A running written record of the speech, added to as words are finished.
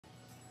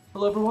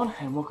Hello everyone,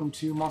 and welcome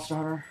to Monster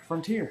Hunter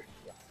Frontier.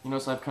 You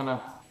notice I've kind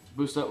of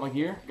boosted up my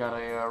gear, got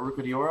a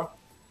Rukodiora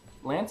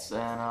lance,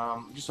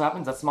 and just so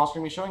happens that's the monster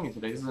I'm going to be showing you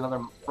today. This is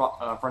another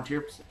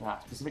Frontier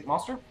specific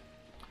monster.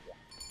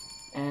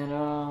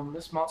 And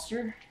this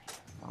monster,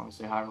 I want to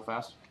say hi real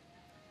fast.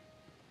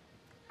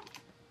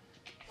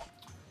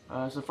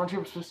 It's a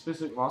Frontier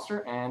specific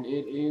monster, and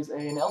it is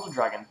an Elder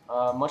Dragon,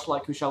 much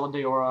like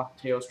Rukodiora,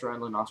 Teostra,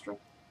 and Lunastra.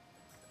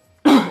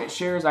 It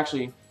shares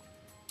actually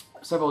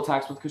several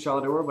attacks with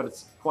Rukodiora, but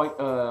it's quite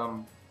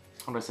how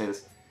do I say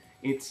this?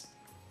 It's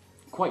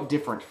quite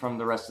different from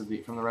the rest of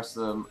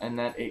them, in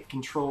that it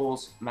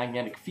controls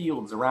magnetic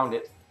fields around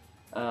it.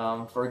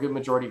 For a good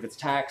majority of its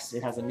attacks,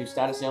 it has a new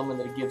status ailment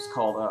that it gives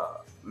called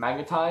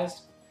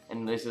magnetized,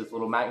 and this is a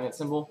little magnet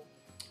symbol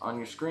on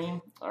your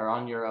screen or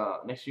on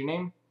your next to your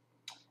name,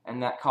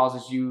 and that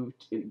causes you.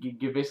 It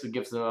basically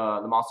gives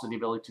the monster the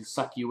ability to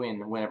suck you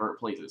in whenever it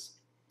pleases.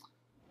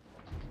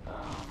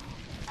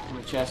 In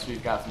the chest,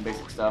 we've got some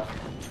basic stuff.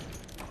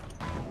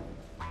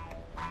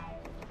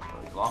 Oh,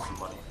 we lost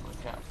somebody.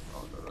 Okay.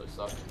 Oh, that really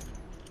sucked.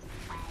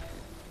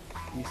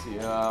 You see,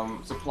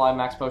 supply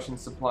max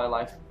potions, supply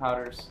life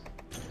powders.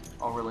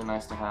 All really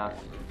nice to have.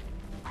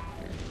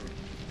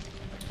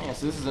 Yeah,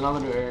 so this is another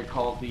new area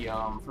called the,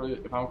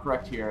 if I'm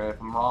correct here,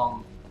 if I'm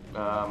wrong,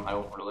 I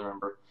won't really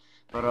remember.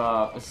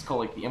 But, this is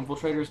called, like, the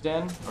Infiltrator's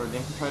Den, or the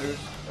Infiltrator's,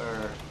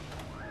 or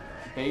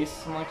base,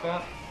 something like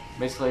that.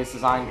 Basically, it's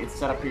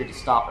set up here to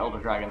stop Elder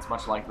Dragons,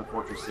 much like the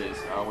Fortress is,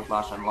 with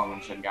Lashan, Lung,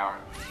 and Shen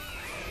Gowron.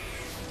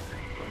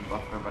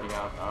 Buff everybody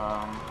out.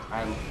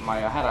 I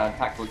had an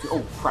attack too.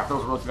 Oh crap, that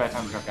was a really bad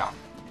time to jump down.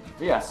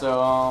 But yeah,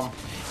 so,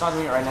 it's not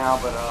doing it right now,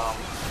 but,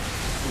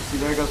 you see,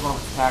 there goes one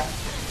of its attacks.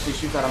 She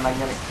shoots out a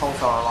magnetic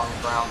pulsar along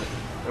the ground that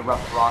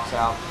erupts rocks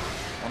out.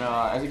 And,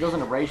 as it goes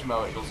into rage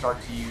mode, it'll start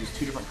to use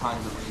two different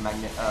kinds of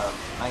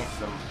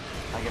magnetism.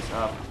 I guess,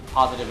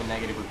 positive and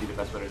negative would be the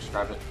best way to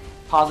describe it.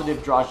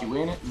 Positive draws you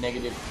in,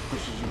 negative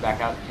pushes you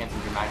back out and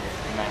cancels your magnetic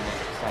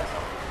status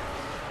element.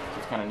 So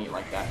it's kind of neat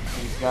like that.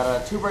 He's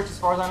got two breaks as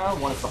far as I know.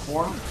 One is the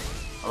horn,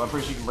 although I'm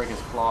pretty sure you can break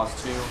his claws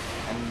too.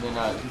 And then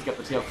he's got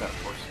the tail cut,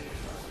 of course.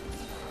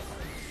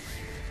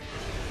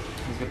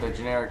 He's got the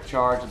generic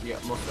charge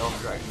that most Elder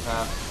Dragons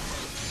have.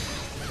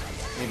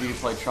 Maybe you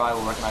play Tri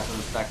will recognize some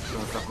of the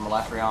stuff from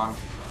Elatrion.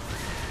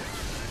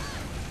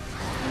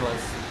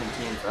 Anyways, he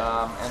continues,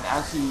 and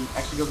as he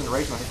actually goes into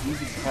rage mode, it's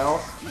easy to tell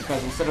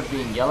because instead of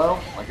being yellow,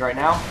 like right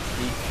now,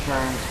 he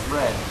turns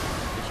red,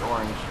 it's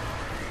orange.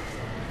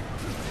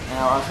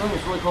 Now, something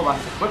that's really cool about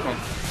his equipment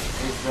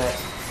is that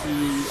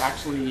he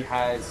actually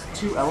has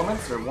two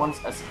elements, or an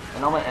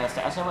element and a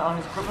status element on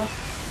his equipment.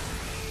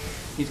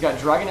 He's got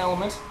Dragon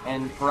Element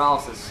and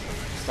Paralysis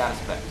status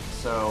effect.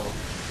 So,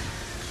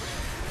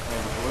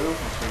 there's a blue,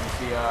 which you can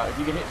see, if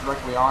you get hit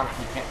directly on, if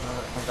he can't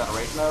comes out of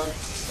rage mode,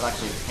 it'll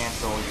actually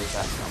cancel your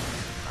status element.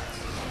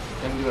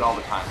 Doesn't do it all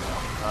the time,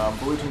 though.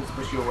 Blue tends to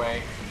push you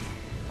away,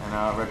 and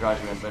red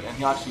drives you in, and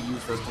he'll actually use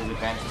those to his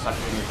advantage to suck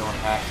you in his own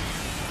attack.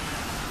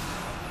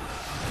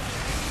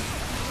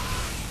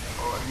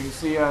 You can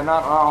see,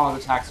 not all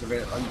his attacks are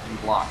you can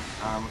block,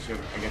 unless you,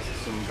 I guess,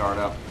 assume guard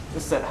up.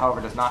 This set,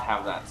 however, does not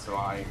have that, so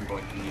I'm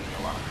going to be using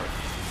a lot of first.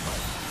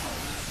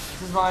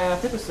 This is my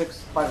fifth or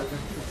sixth fight.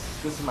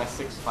 This is my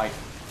sixth fight,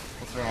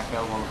 considering I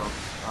failed one of them.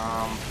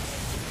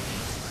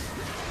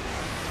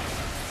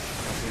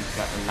 I think he's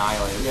got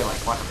annihilated. We had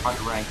like a bunch of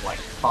hunter rank, like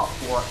about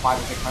 400,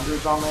 500, and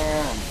 600s on there,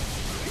 and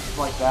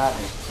stuff like that.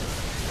 And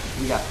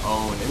we got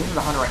owned. And this is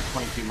a hunter rank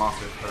 22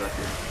 monster for the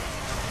record.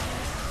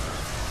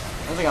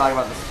 Another thing I like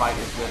about this fight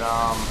is that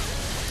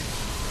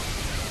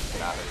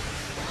get out of it.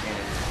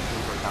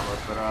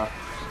 But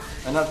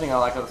another thing I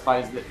like about this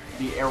fight is that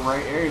the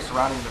area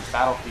surrounding the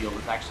battlefield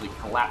is actually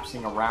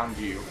collapsing around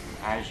you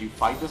as you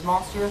fight this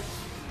monster.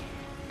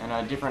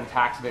 And different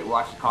attacks of it will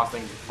actually cause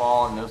things to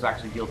fall, and those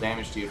actually deal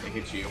damage to you if they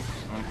hit you.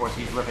 And of course,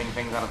 he's ripping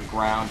things out of the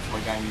ground,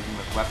 like that, using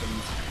with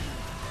weapons.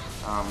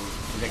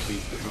 He's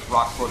actually, those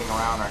rocks floating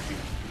around are actually,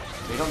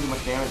 they don't do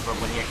much damage, but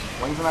when he actually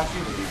flings them at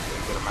you, they do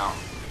a good amount.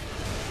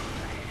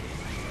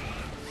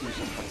 He's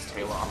just cut his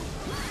tail off.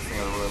 This thing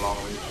has a really long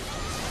reach.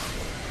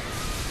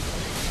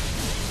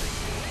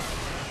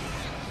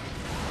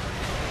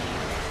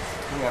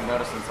 Something I've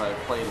noticed since I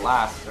played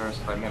last, or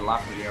since I made a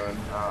last video, and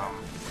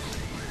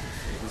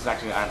this is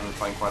actually, I haven't been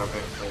playing quite a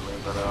bit lately,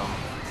 but the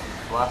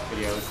last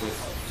video is that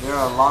there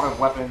are a lot of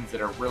weapons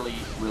that are really,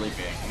 really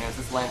big. And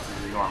this lance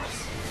is enormous.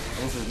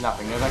 And this is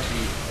nothing. There's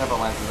actually several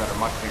lances that are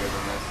much bigger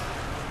than this.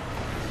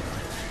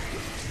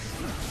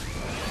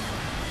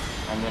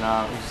 And then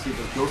you see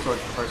the dual sword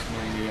person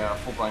in the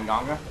full-blind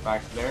Ganga,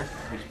 back there.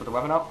 We just put the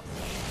weapon up.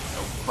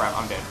 Oh crap,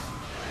 I'm dead.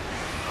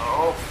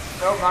 Oh,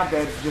 nope, not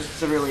dead, just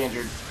severely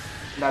injured.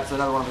 That's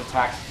another one of his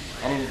attacks.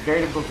 And it is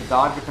very difficult to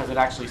dodge because it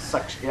actually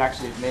sucks. It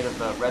actually is made of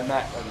the red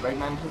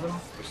magnetism,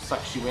 which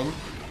sucks you in.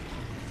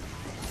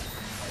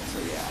 So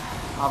yeah,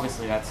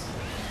 obviously that's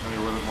going to be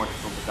a little bit more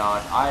difficult to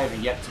dodge. I have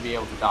yet to be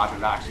able to dodge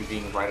without actually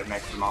being right up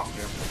next to the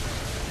monster.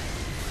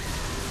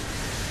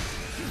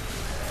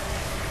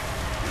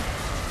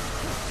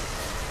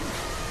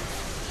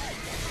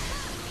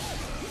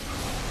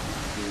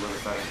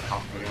 better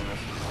concentrating on this.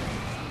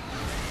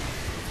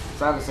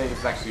 So I would say this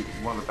is actually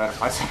one of the better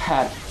fights I've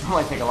had. I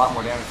might take a lot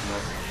more damage from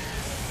this.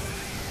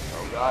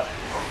 Oh god.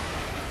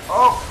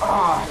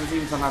 There's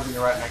even sometimes when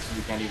you're right next to you,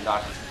 you can't even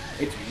dodge it.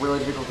 It's really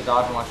difficult to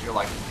dodge unless you're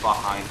like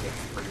behind it,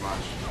 pretty much.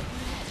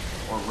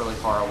 Or really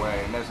far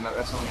away. And that's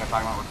something I'm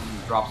talking about when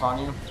something drops on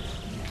you.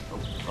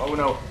 Oh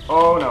no.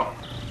 Oh no.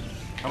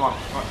 Come on.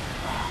 Come on.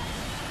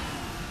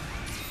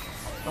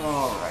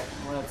 Alright,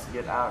 let's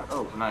get out.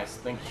 Oh, nice.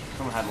 Think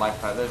someone had life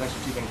fighters. There's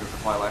actually 2 things that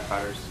supply life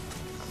fighters.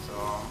 So,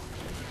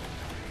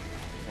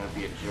 gonna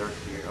be a jerk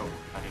here. Oh,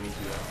 I didn't need to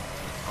do that.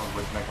 Oh,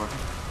 where's the neck working?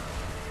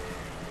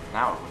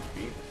 Now it would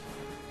be.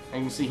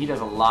 And you can see he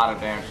does a lot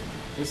of damage.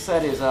 This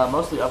set is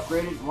mostly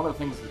upgraded. One of the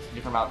things that's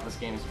different about this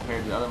game as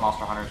compared to the other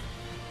Monster Hunters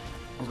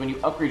is when you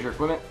upgrade your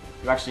equipment,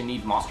 you actually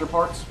need monster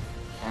parts.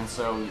 And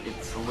so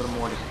it's a little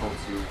more difficult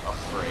to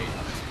upgrade.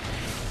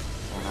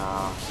 And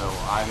so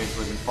I've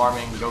basically been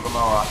farming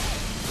Gogomoa,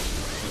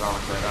 as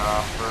Armor said,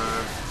 for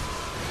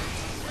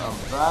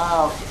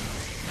about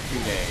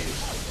 2 days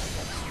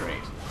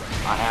straight.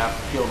 I have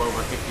killed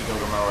over 50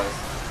 Gogomoas.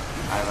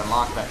 I have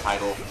unlocked that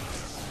title,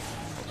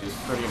 which is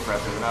pretty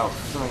impressive. And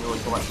something really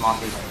cool about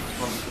monsters.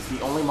 It's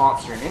the only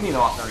monster in any of the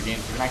Monster Hunter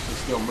games that can actually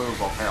still move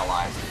while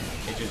paralyzed.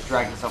 It just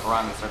drags itself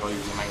around in a circle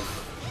using magnet.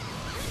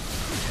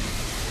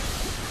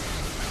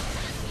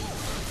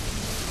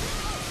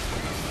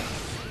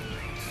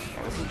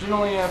 This is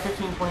generally a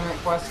 15-20 minute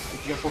quest.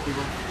 If you get 4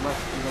 people left,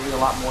 it'll be a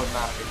lot more than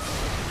that.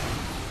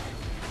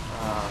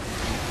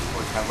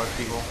 Or have less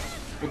people.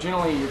 But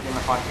generally, you're going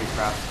to find these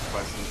craft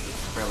quests since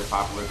it's fairly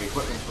popular. The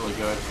equipment's really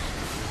good.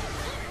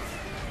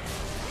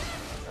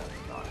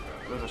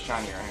 There's a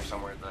shiny around here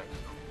somewhere.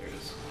 There it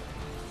is.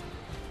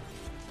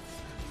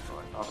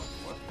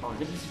 Oh,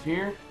 did it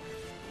disappear?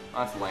 Oh,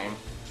 that's lame.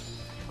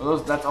 Well,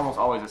 that's almost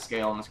always a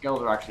scale, and the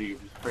scales are actually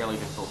fairly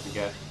difficult to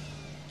get.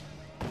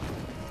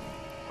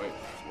 Wait,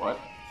 what?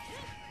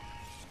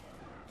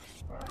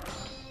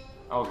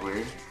 That was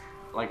weird.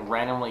 Like,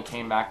 randomly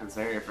came back to this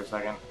area for a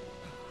second.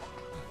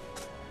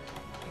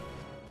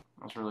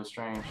 That's really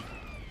strange.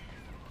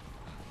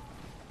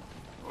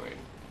 Wait.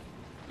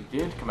 It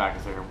did come back to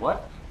this area.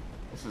 What?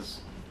 This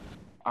is...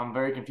 I'm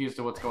very confused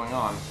to what's going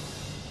on.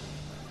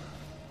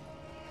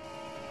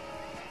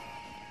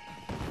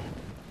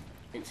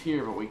 It's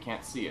here, but we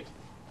can't see it.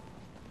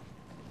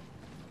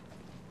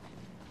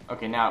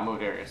 Okay, now it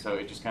moved area, so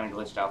it just kind of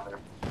glitched out there.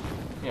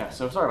 Yeah,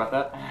 so sorry about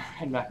that.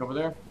 Heading back over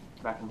there.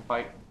 Back in the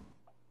fight.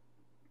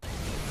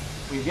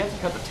 We've yet to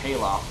cut the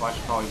tail off, so I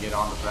should probably get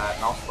onto that.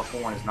 And also the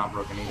horn is not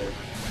broken either.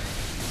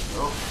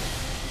 Oh.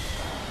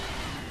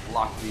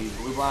 Lock the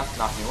blue blast,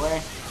 knock me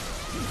away.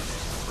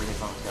 3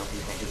 hits on the tail, so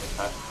you can't get the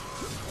cut.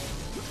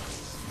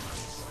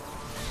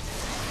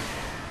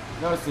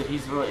 Notice that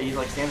he's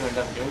like standing there and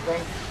doesn't do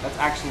anything. That's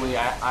actually,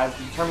 I've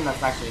determined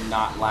that's actually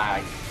not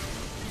lag.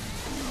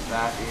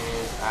 That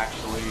is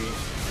actually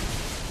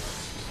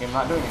him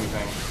not doing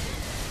anything.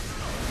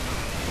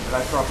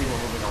 Because I saw people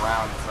moving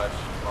around and such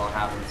while it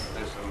happens.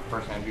 There's some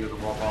first-hand view of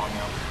the wall falling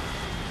out.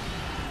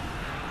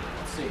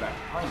 Let's see back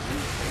behind you.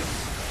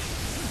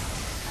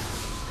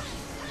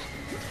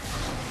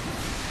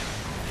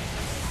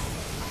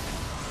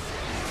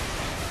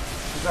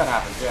 That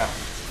happens, yeah.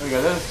 There we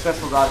go, there's a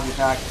successful dodge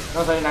attack.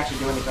 Notice I didn't actually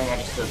do anything, I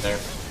just stood there.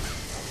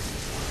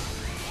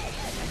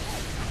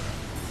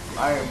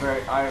 I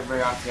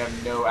very honestly have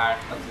no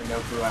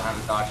clue on how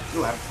to dodge.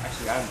 Ooh, I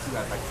haven't seen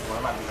that attack before.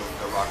 I might be going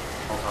to rock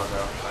Pulsar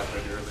though, as I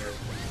showed you earlier.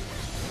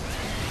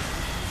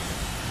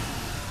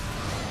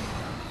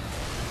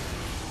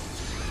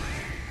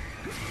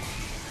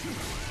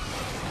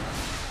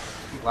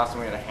 Last time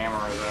we had a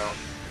hammer though.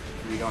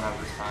 We don't have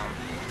this time.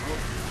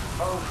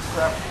 Oh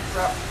crap,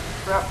 crap,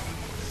 crap.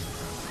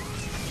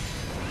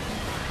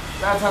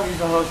 Bad time to use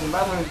the hose, and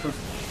bad time to use the...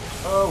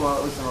 Oh well,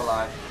 at least I'm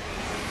alive.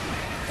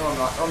 No, I'm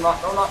not. No, I'm not.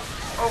 No, I'm not.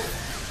 Oh!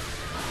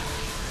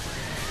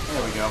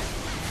 There we go.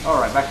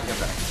 Alright, back to get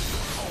back.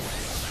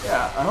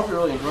 Yeah, I hope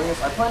you're really enjoying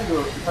this. I plan to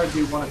try to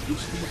do one of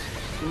each of these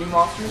new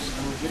monsters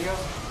in this video.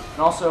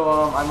 And also,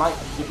 I might,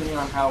 depending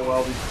on how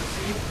well these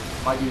proceed,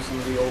 might do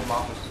some of the old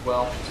monsters as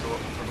well, so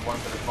for the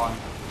ones that are fun.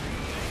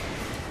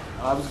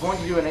 I was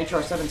going to do an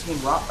HR-17,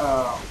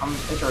 I'm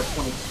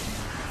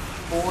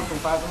HR-24,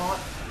 25 at the moment.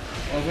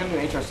 And I'm going to do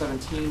an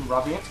HR-17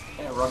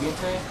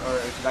 Raviente,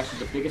 which is actually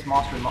the biggest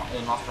monster in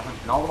Monster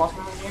Hunter, in all the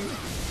Monster Hunter games.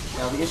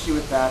 Now the issue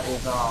with that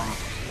is,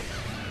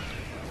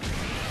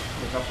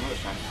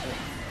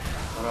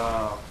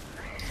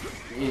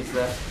 is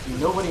that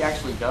nobody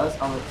actually does,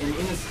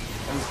 in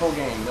this whole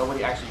game,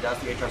 nobody actually does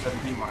the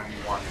HR-17 one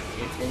anymore.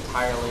 It's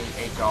entirely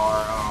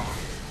HR,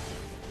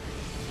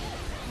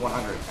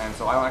 100, and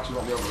so I actually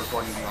won't be able to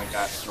record anything like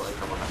that until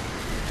HR 100.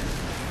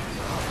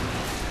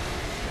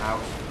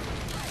 Ouch.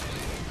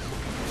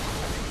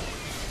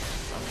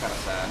 That's kind of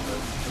sad,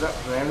 but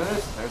there it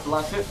is. There's the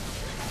last hit.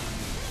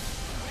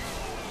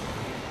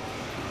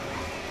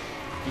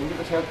 You can get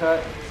the tail cut,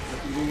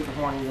 if you didn't get the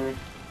horn either.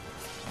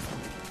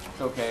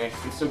 It's okay.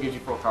 It still gives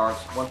you 4 cards.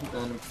 1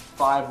 and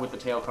 5 with the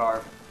tail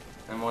card,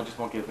 and we just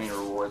won't give me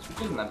rewards, which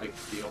isn't that big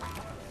of a deal.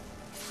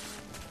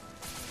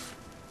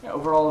 Yeah,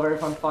 overall, a very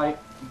fun fight.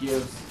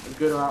 Gives a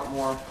good amount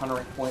more 100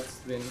 rank points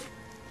than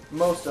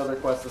most other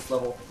quests this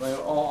level. Like,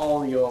 all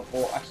the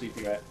well, actually,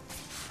 think about it.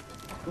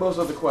 Most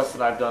of the quests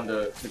that I've done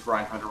to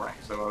grind 100 rank,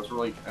 so I was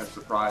really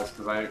surprised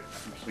because I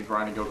actually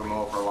grinded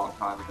Gogomoa for a long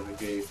time because it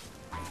gave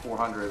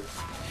 400,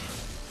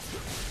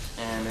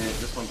 and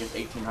this one gives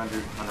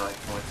 1800 100 rank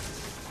points.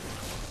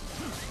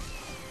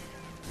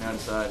 And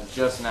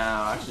just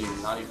now, actually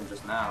not even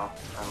just now,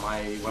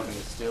 my weapon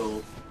is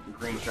still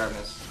green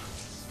sharpness.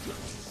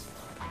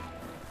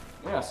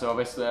 Yeah, so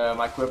basically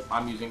my equip,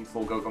 I'm using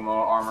full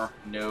Gogomoa armor,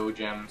 no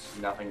gems,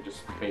 nothing,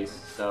 just base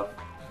stuff.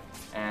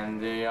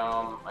 And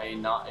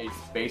a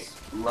base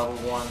level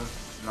 1,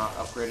 not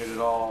upgraded at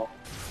all.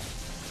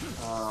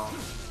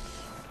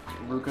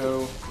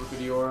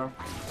 Rukodiora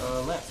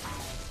lance.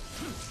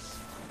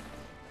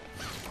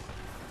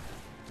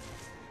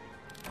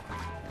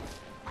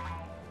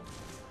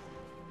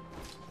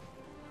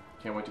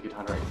 Can't wait to get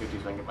 150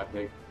 so I can get my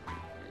pig.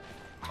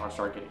 Or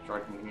start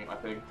getting my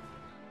pig.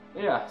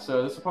 Yeah,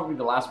 so this will probably be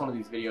the last one of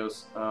these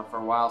videos for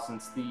a while,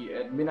 since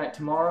at midnight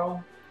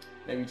tomorrow,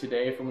 maybe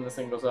today when this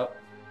thing goes up,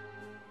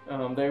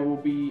 there will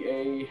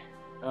be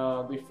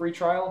the free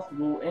trial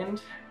will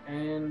end,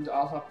 and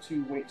I'll have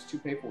to wait to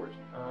pay for it.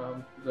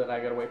 That I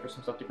gotta wait for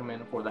some stuff to come in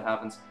before that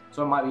happens,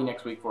 so it might be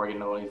next week before I get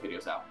another one of these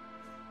videos out.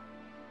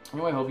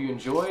 Anyway, hope you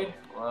enjoyed.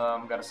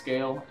 Got a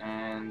scale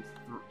and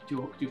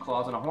two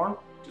claws and a horn,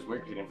 which is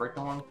weird because you didn't break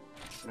the horn.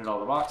 Put it all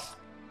in the box.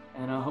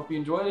 And I hope you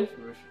enjoyed it.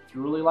 If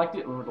you really liked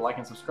it, remember to like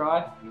and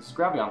subscribe. And this is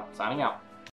Gravion, signing out.